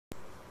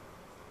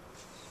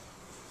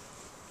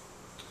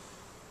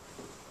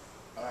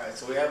Alright,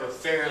 so we have a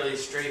fairly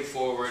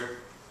straightforward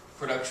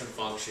production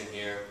function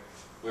here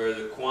where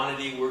the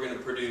quantity we're going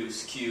to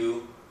produce,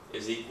 Q,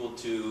 is equal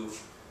to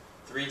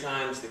 3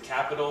 times the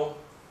capital,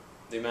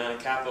 the amount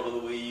of capital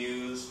that we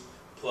use,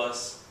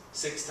 plus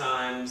 6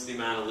 times the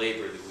amount of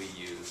labor that we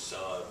use.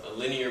 So a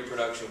linear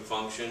production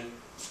function,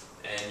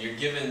 and you're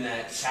given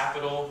that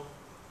capital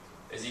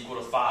is equal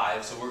to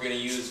 5, so we're going to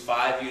use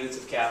 5 units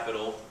of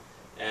capital,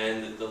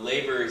 and the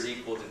labor is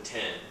equal to 10.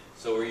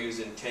 So we're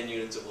using 10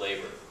 units of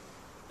labor.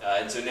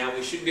 And so now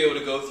we should be able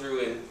to go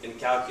through and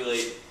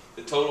calculate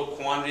the total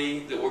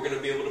quantity that we're going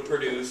to be able to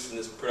produce in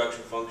this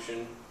production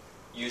function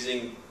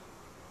using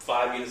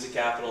 5 units of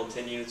capital and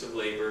 10 units of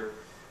labor.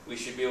 We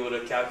should be able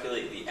to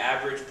calculate the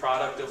average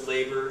product of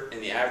labor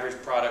and the average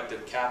product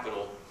of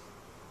capital.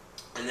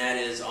 And that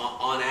is,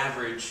 on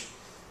average,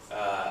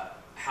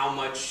 how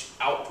much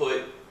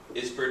output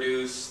is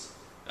produced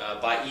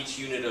by each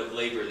unit of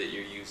labor that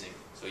you're using.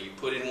 So you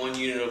put in 1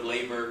 unit of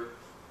labor,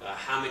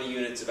 how many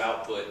units of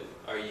output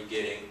are you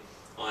getting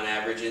on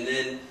average? And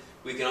then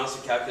we can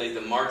also calculate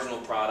the marginal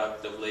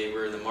product of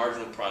labor and the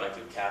marginal product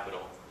of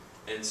capital.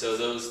 And so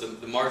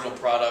the marginal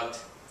product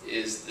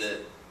is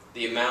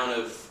the amount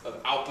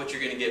of output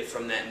you're going to get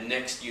from that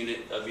next unit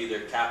of either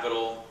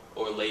capital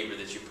or labor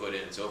that you put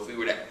in. So if we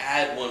were to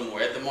add one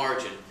more, at the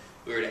margin,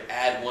 we were to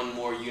add 1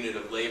 more unit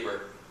of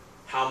labor,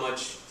 how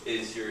much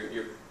is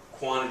your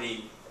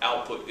quantity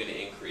output going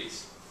to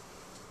increase?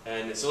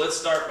 And so let's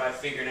start by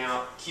figuring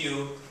out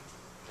Q.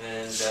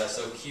 And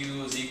so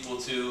Q is equal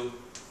to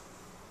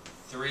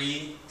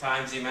 3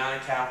 times the amount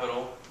of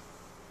capital,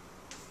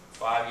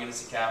 5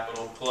 units of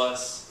capital,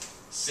 plus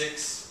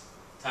 6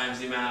 times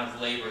the amount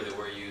of labor that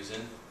we're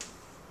using.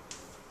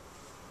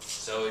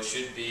 So it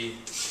should be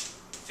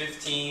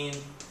 15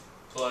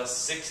 plus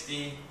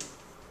 60,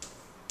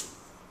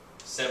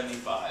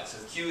 75. So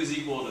Q is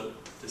equal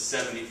to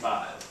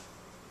 75.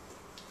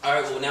 All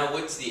right, well now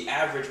what's the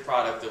average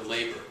product of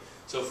labor?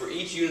 So for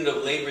each unit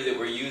of labor that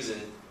we're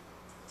using,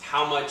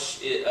 how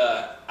much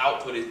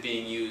output is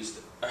being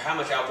used, or how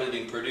much output is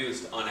being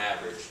produced on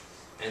average.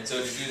 And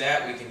so to do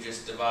that, we can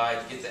just get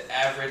the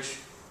average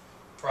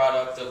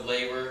product of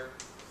labor.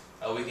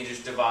 We can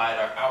just divide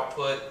our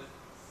output,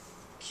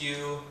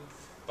 Q,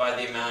 by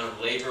the amount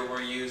of labor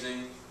we're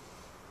using.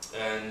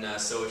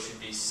 And so it should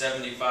be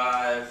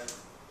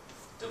 75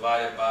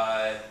 divided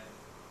by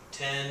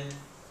 10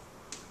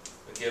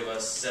 will give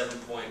us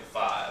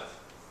 7.5.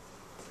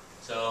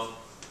 So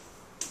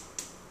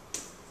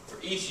for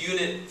each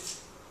unit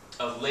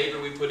of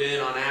labor we put in,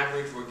 on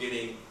average, we're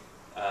getting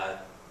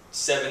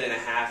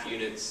 7.5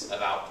 units of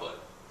output.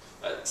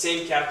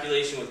 Same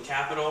calculation with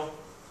capital.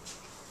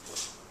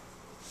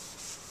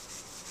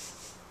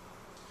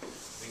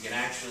 We can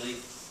actually,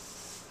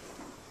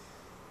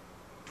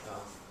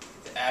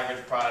 the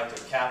average product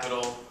of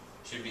capital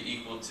should be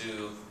equal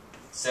to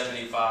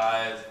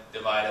 75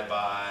 divided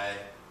by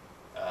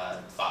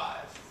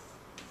 5.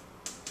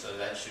 So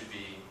that should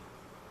be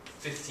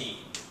 15.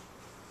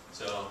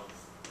 So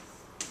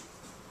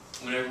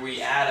whenever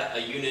we add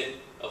a unit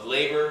of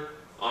labor,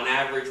 on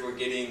average we're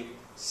getting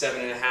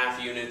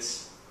 7.5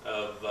 units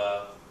of,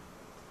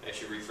 I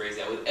should rephrase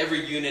that, with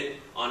every unit,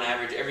 on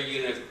average, every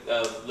unit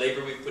of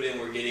labor we put in,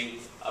 we're getting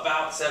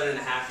about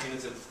 7.5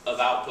 units of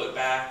output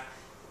back.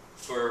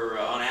 For,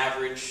 on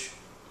average,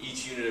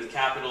 each unit of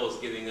capital is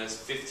giving us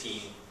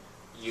 15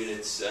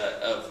 units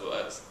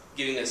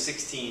giving us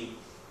 16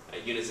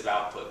 units of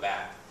output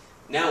back.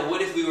 Now,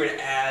 what if we were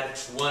to add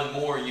 1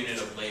 more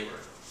unit of labor?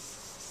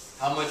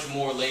 How much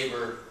more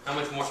labor, how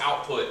much more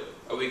output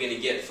are we going to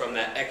get from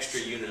that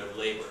extra unit of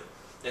labor?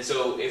 And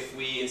so if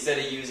we, instead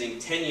of using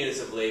 10 units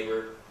of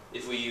labor,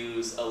 if we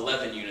use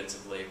 11 units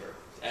of labor,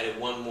 added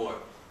 1 more.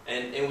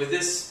 And with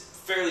this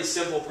fairly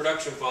simple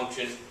production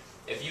function,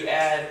 if you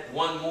add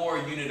 1 more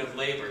unit of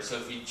labor, so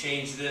if you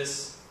change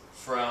this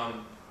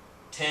from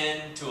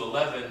 10 to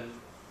 11,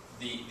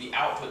 the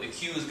output, the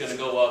Q, is going to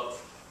go up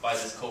by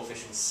this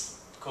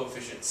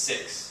coefficient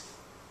 6.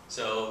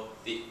 So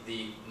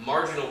the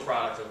marginal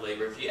product of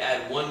labor, if you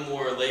add 1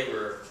 more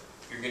laborer,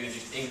 you're going to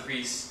just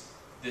increase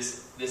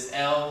this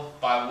L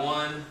by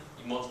 1,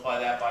 you multiply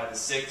that by the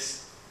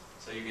 6,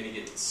 so you're going to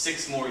get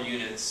 6 more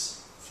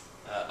units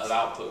of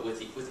output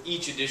with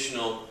each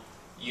additional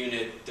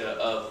unit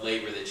of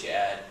labor that you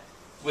add.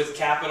 With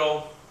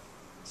capital,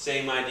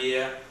 same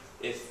idea.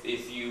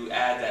 If you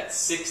add that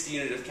 6th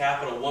unit of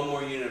capital, 1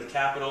 more unit of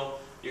capital,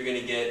 you're going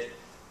to get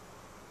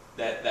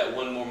that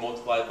 1 more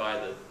multiplied by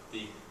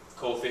the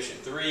coefficient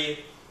 3,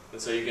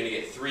 and so you're going to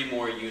get 3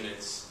 more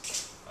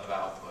units of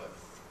output.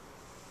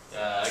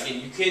 Again,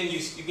 you can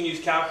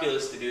use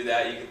calculus to do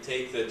that. You can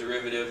take the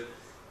derivative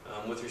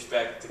with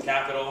respect to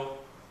capital,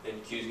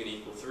 and Q is going to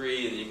equal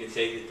 3, and you can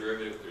take the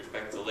derivative with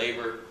respect to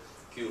labor,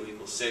 Q will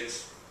equal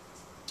 6,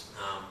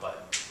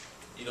 but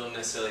you don't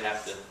necessarily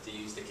have to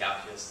use the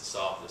calculus to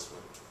solve this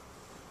one.